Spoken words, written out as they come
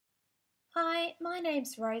Hi, my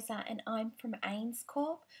name's Rosa and I'm from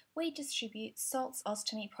AinsCorp. We distribute salts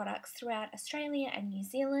ostomy products throughout Australia and New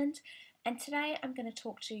Zealand, and today I'm going to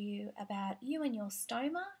talk to you about you and your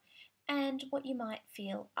stoma and what you might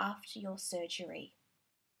feel after your surgery.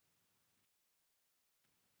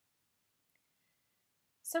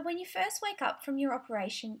 So when you first wake up from your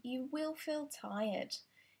operation, you will feel tired.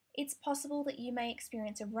 It's possible that you may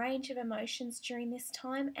experience a range of emotions during this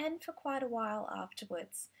time and for quite a while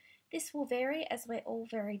afterwards. This will vary as we're all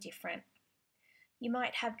very different. You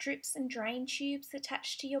might have drips and drain tubes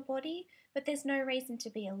attached to your body, but there's no reason to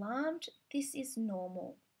be alarmed. This is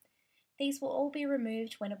normal. These will all be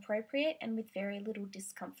removed when appropriate and with very little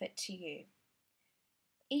discomfort to you.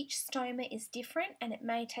 Each stoma is different and it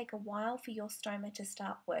may take a while for your stoma to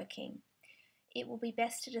start working. It will be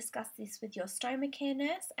best to discuss this with your stoma care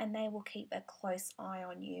nurse and they will keep a close eye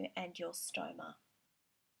on you and your stoma.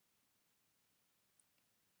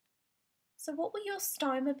 So what will your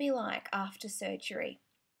stoma be like after surgery?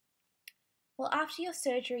 Well, after your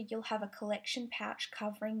surgery, you'll have a collection pouch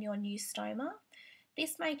covering your new stoma.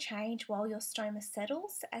 This may change while your stoma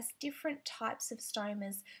settles, as different types of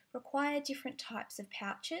stomas require different types of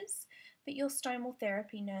pouches, but your stomal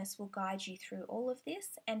therapy nurse will guide you through all of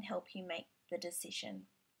this and help you make the decision.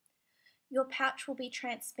 Your pouch will be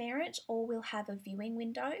transparent or will have a viewing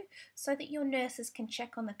window so that your nurses can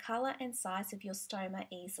check on the colour and size of your stoma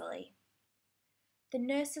easily. The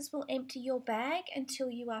nurses will empty your bag until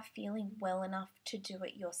you are feeling well enough to do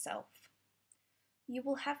it yourself. You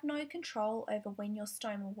will have no control over when your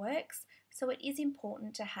stoma works, so it is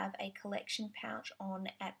important to have a collection pouch on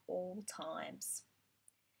at all times.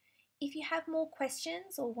 If you have more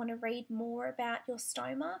questions or want to read more about your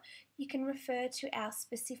stoma, you can refer to our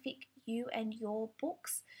specific You and Your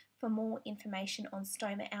books for more information on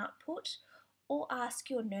stoma output, or ask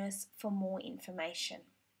your nurse for more information.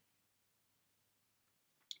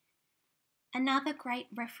 Another great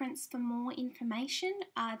reference for more information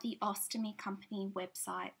are the ostomy company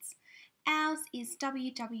websites. Ours is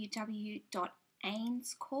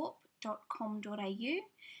www.ainscorp.com.au,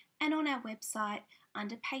 and on our website,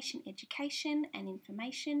 under patient education and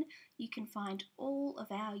information, you can find all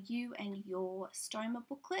of our You and Your stoma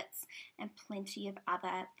booklets and plenty of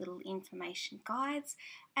other little information guides,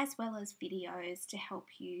 as well as videos to help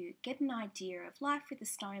you get an idea of life with a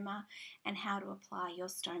stoma and how to apply your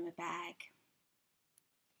stoma bag.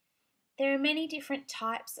 There are many different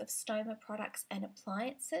types of stoma products and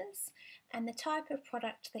appliances, and the type of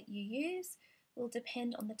product that you use will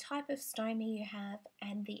depend on the type of stoma you have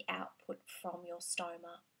and the output from your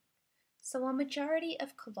stoma. So a majority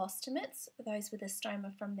of colostomates, those with a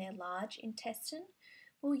stoma from their large intestine,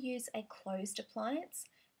 will use a closed appliance,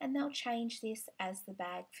 and they'll change this as the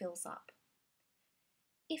bag fills up.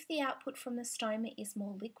 If the output from the stoma is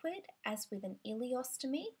more liquid, as with an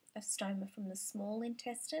ileostomy, a stoma from the small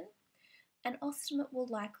intestine, an ostomate will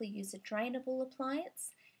likely use a drainable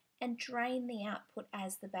appliance and drain the output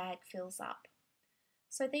as the bag fills up.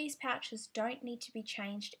 So these pouches don't need to be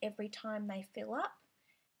changed every time they fill up,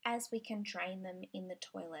 as we can drain them in the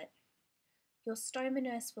toilet. Your stoma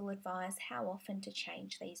nurse will advise how often to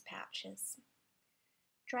change these pouches.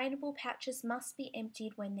 Drainable pouches must be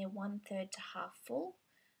emptied when they're 1/3 to half full,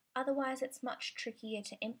 otherwise it's much trickier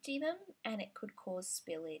to empty them and it could cause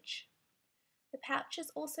spillage. The pouches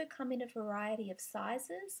also come in a variety of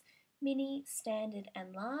sizes, mini, standard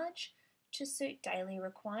and large, to suit daily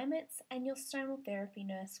requirements, and your stomal therapy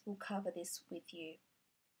nurse will cover this with you.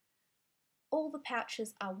 All the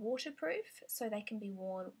pouches are waterproof, so they can be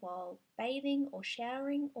worn while bathing or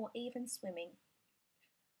showering or even swimming.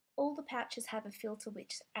 All the pouches have a filter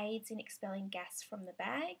which aids in expelling gas from the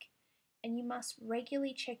bag, and you must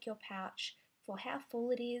regularly check your pouch for how full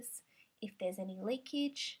it is, if there's any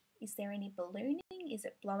leakage, is there any ballooning, is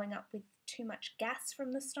it blowing up with too much gas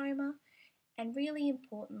from the stoma, and really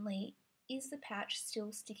importantly, is the pouch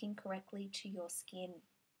still sticking correctly to your skin?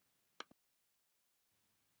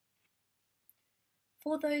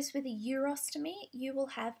 For those with a urostomy, you will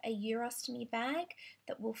have a urostomy bag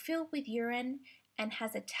that will fill with urine and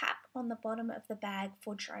has a tap on the bottom of the bag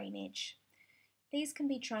for drainage. These can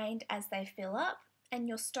be drained as they fill up, and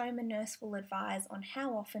your stoma nurse will advise on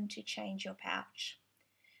how often to change your pouch.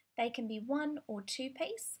 They can be 1 or 2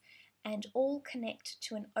 piece and all connect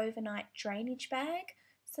to an overnight drainage bag,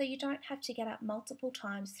 so you don't have to get up multiple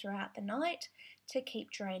times throughout the night to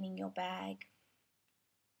keep draining your bag.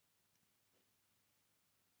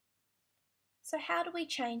 So how do we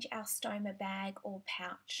change our stoma bag or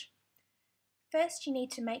pouch? First, you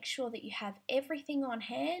need to make sure that you have everything on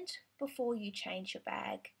hand before you change your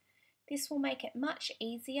bag. This will make it much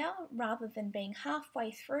easier rather than being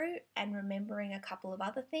halfway through and remembering a couple of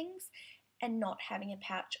other things and not having a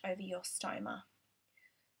pouch over your stoma.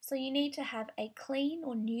 So you need to have a clean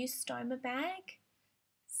or new stoma bag,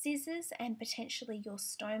 scissors and potentially your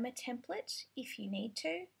stoma template if you need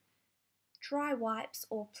to, dry wipes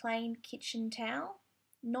or plain kitchen towel,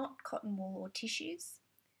 not cotton wool or tissues,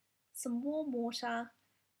 some warm water,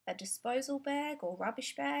 a disposal bag or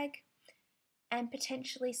rubbish bag, and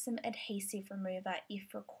potentially some adhesive remover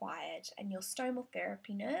if required, and your stomal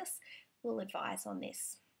therapy nurse will advise on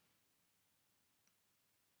this.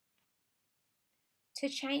 To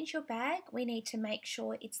change your bag, we need to make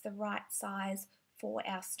sure it's the right size for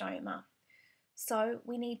our stoma. So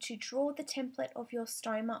we need to draw the template of your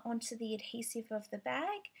stoma onto the adhesive of the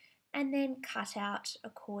bag and then cut out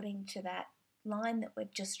according to that line that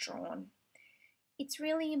we've just drawn. It's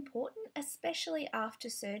really important, especially after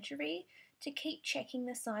surgery, to keep checking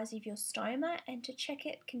the size of your stoma and to check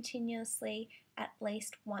it continuously at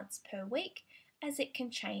least once per week, as it can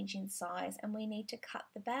change in size and we need to cut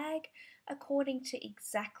the bag according to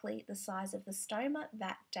exactly the size of the stoma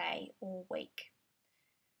that day or week.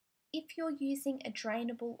 If you're using a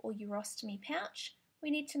drainable or urostomy pouch, we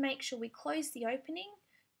need to make sure we close the opening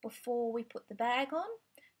before we put the bag on,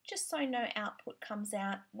 just so no output comes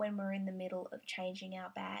out when we're in the middle of changing our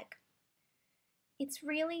bag. It's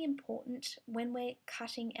really important when we're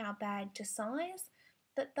cutting our bag to size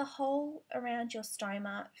that the hole around your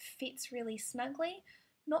stoma fits really snugly,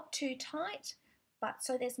 not too tight, but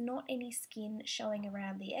so there's not any skin showing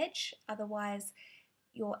around the edge, otherwise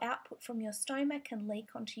your output from your stoma can leak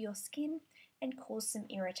onto your skin and cause some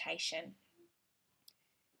irritation.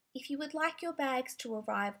 If you would like your bags to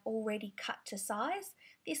arrive already cut to size,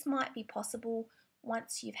 this might be possible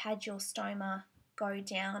once you've had your stoma go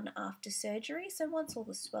down after surgery, so once all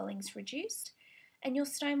the swelling's reduced, and your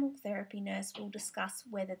stomal therapy nurse will discuss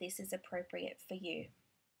whether this is appropriate for you.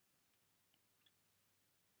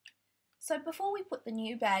 So before we put the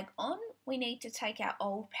new bag on, we need to take our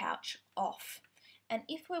old pouch off. And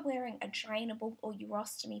if we're wearing a drainable or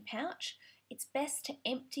urostomy pouch, it's best to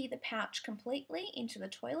empty the pouch completely into the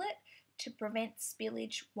toilet to prevent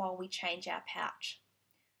spillage while we change our pouch.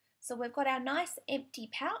 So we've got our nice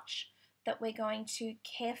empty pouch that we're going to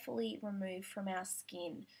carefully remove from our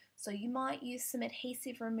skin. So you might use some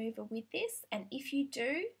adhesive remover with this, and if you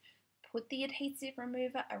do, put the adhesive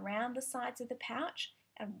remover around the sides of the pouch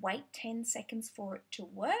and wait 10 seconds for it to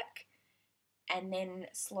work, and then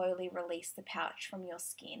slowly release the pouch from your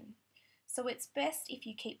skin. So it's best if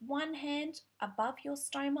you keep one hand above your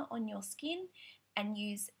stoma on your skin and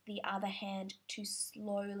use the other hand to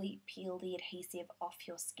slowly peel the adhesive off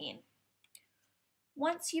your skin.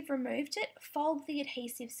 Once you've removed it, fold the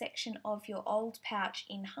adhesive section of your old pouch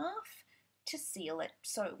in half to seal it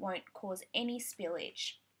so it won't cause any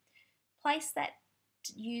spillage. Place that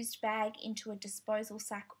used bag into a disposal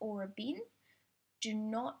sack or a bin. Do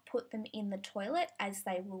not put them in the toilet as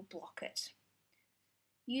they will block it.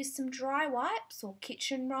 Use some dry wipes or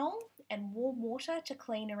kitchen roll and warm water to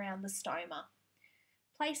clean around the stoma.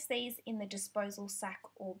 Place these in the disposal sack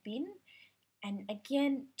or bin, and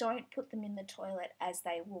again, don't put them in the toilet as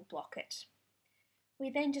they will block it. We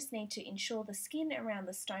then just need to ensure the skin around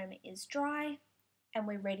the stoma is dry and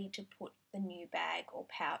we're ready to put the new bag or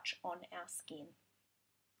pouch on our skin.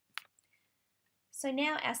 So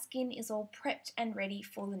now our skin is all prepped and ready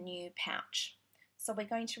for the new pouch. So we're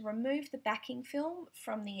going to remove the backing film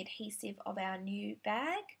from the adhesive of our new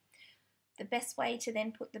bag. The best way to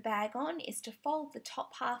then put the bag on is to fold the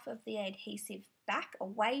top half of the adhesive back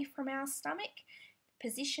away from our stomach,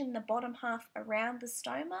 position the bottom half around the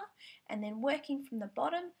stoma, and then working from the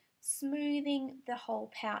bottom, smoothing the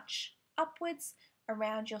whole pouch upwards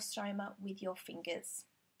around your stoma with your fingers.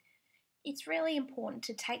 It's really important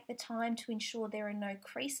to take the time to ensure there are no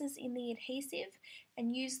creases in the adhesive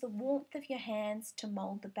and use the warmth of your hands to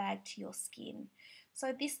mould the bag to your skin.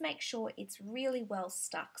 So this makes sure it's really well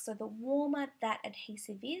stuck. So the warmer that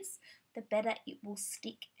adhesive is, the better it will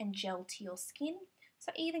stick and gel to your skin.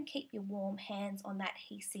 So even keep your warm hands on that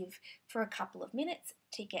adhesive for a couple of minutes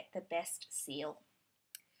to get the best seal.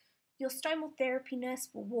 Your stomal therapy nurse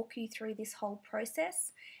will walk you through this whole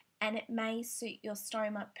process, and it may suit your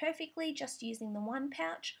stoma perfectly just using the one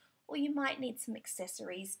pouch, or you might need some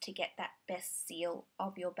accessories to get that best seal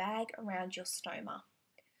of your bag around your stoma.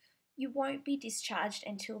 You won't be discharged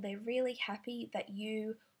until they're really happy that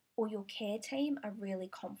you or your care team are really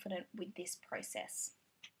confident with this process.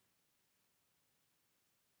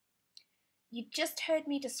 You've just heard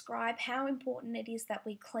me describe how important it is that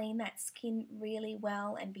we clean that skin really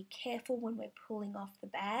well and be careful when we're pulling off the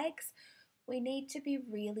bags. we need to be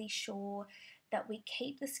really sure that we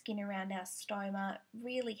keep the skin around our stoma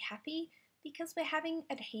really happy because we're having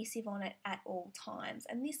adhesive on it at all times,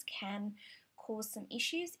 and this can cause some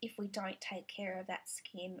issues if we don't take care of that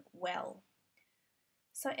skin well.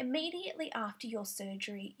 So immediately after your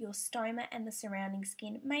surgery, your stoma and the surrounding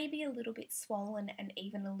skin may be a little bit swollen and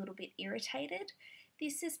even a little bit irritated.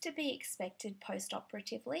 This is to be expected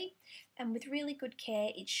post-operatively, and with really good care,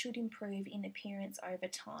 it should improve in appearance over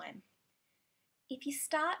time. If you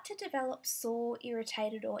start to develop sore,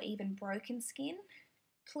 irritated, or even broken skin,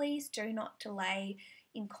 please do not delay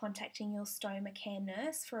in contacting your stoma care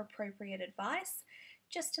nurse for appropriate advice,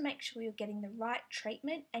 just to make sure you're getting the right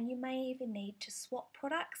treatment, and you may even need to swap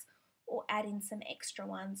products or add in some extra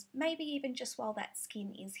ones, maybe even just while that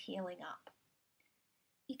skin is healing up.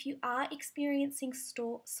 If you are experiencing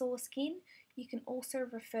sore skin, you can also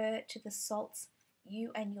refer to the Salts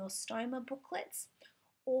You and Your Stoma booklets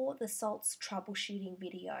or the Salts troubleshooting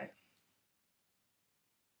video.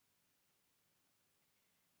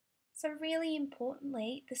 So really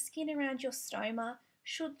importantly, the skin around your stoma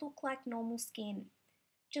should look like normal skin.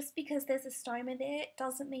 Just because there's a stoma there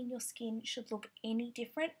doesn't mean your skin should look any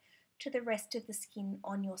different to the rest of the skin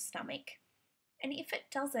on your stomach. And if it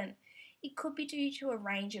doesn't, it could be due to a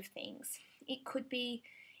range of things. It could be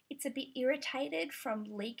it's a bit irritated from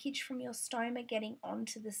leakage from your stoma getting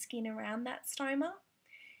onto the skin around that stoma.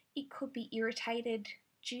 It could be irritated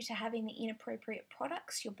due to having the inappropriate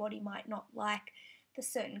products. Your body might not like the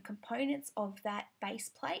certain components of that base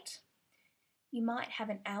plate. You might have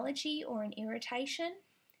an allergy or an irritation.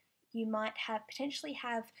 You might potentially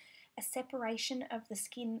have a separation of the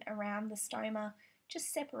skin around the stoma,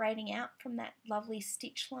 just separating out from that lovely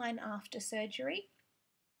stitch line after surgery.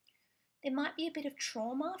 There might be a bit of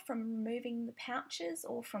trauma from removing the pouches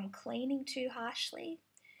or from cleaning too harshly.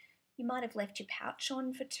 You might have left your pouch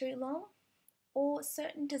on for too long, or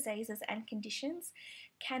certain diseases and conditions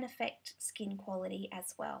can affect skin quality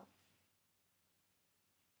as well.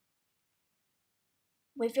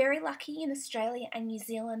 We're very lucky in Australia and New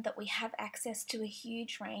Zealand that we have access to a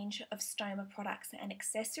huge range of stoma products and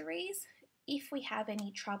accessories if we have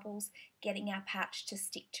any troubles getting our pouch to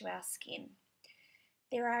stick to our skin.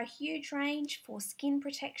 There are a huge range for skin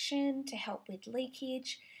protection, to help with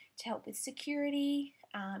leakage, to help with security,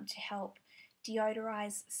 to help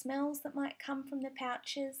deodorize smells that might come from the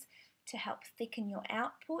pouches, to help thicken your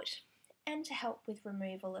output, and to help with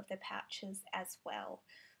removal of the pouches as well.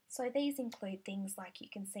 So these include things like you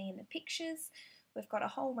can see in the pictures. We've got a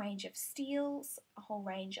whole range of steels, a whole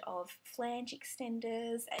range of flange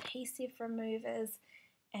extenders, adhesive removers,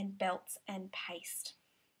 and belts and paste.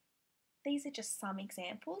 These are just some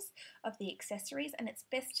examples of the accessories, and it's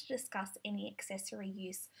best to discuss any accessory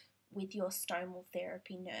use with your stomal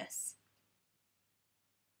therapy nurse.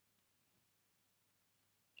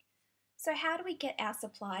 So how do we get our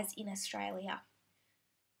supplies in Australia?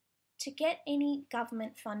 To get any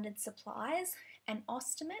government funded supplies, an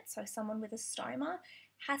ostomate, so someone with a stoma,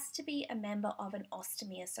 has to be a member of an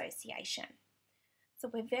ostomy association. So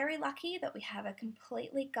we're very lucky that we have a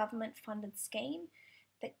completely government funded scheme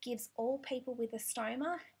that gives all people with a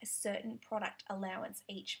stoma a certain product allowance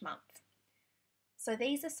each month. So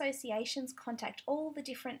these associations contact all the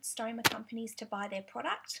different stoma companies to buy their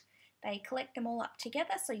product. They collect them all up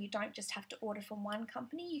together, so you don't just have to order from one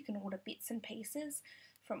company, you can order bits and pieces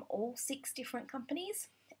from all 6 different companies,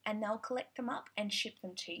 and they'll collect them up and ship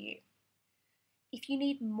them to you. If you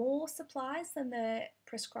need more supplies than the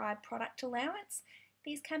prescribed product allowance,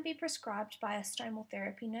 these can be prescribed by a stomal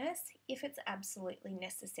therapy nurse if it's absolutely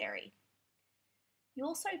necessary. You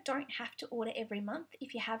also don't have to order every month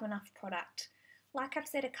if you have enough product. Like I've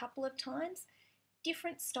said a couple of times,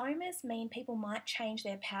 different stomas mean people might change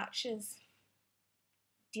their pouches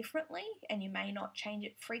differently, and you may not change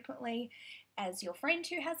it frequently as your friend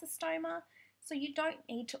who has a stoma, so you don't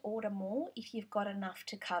need to order more if you've got enough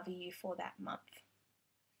to cover you for that month.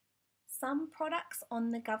 Some products on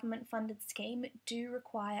the government funded scheme do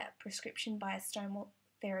require a prescription by a stomal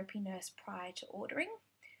therapy nurse prior to ordering.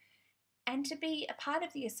 And to be a part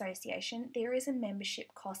of the association, there is a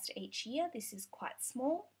membership cost each year. This is quite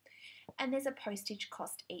small, and there's a postage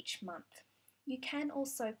cost each month. You can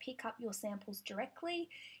also pick up your samples directly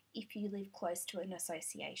if you live close to an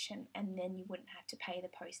association, and then you wouldn't have to pay the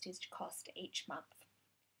postage cost each month.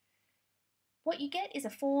 What you get is a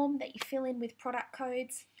form that you fill in with product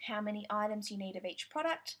codes, how many items you need of each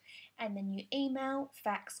product, and then you email,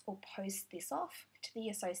 fax, or post this off to the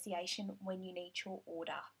association when you need your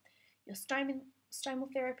order. Your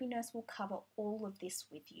stomal therapy nurse will cover all of this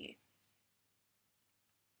with you.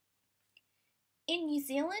 In New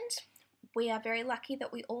Zealand, We are very lucky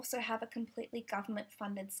that we also have a completely government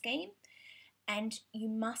funded scheme, and you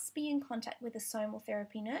must be in contact with a stomal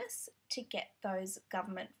therapy nurse to get those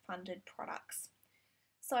government funded products.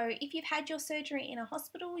 So if you've had your surgery in a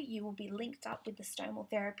hospital, you will be linked up with the stomal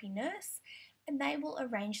therapy nurse and they will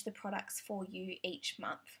arrange the products for you each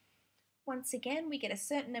month. Once again, we get a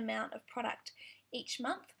certain amount of product each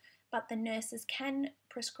month, but the nurses can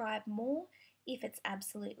prescribe more if it's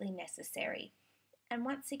absolutely necessary. And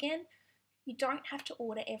once again, you don't have to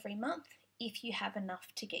order every month if you have enough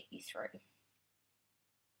to get you through.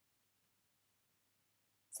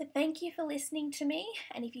 So thank you for listening to me,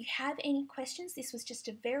 and if you have any questions, this was just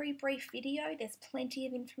a very brief video. There's plenty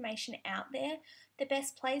of information out there. The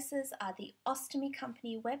best places are the ostomy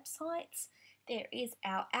company websites. There is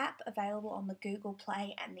our app available on the Google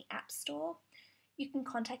Play and the App Store. You can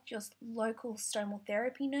contact your local stomal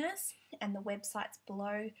therapy nurse, and the websites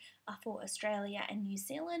below are for Australia and New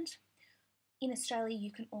Zealand. In Australia,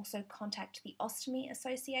 you can also contact the Ostomy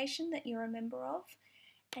Association that you're a member of,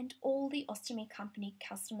 and all the ostomy company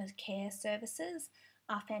customer care services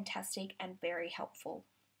are fantastic and very helpful.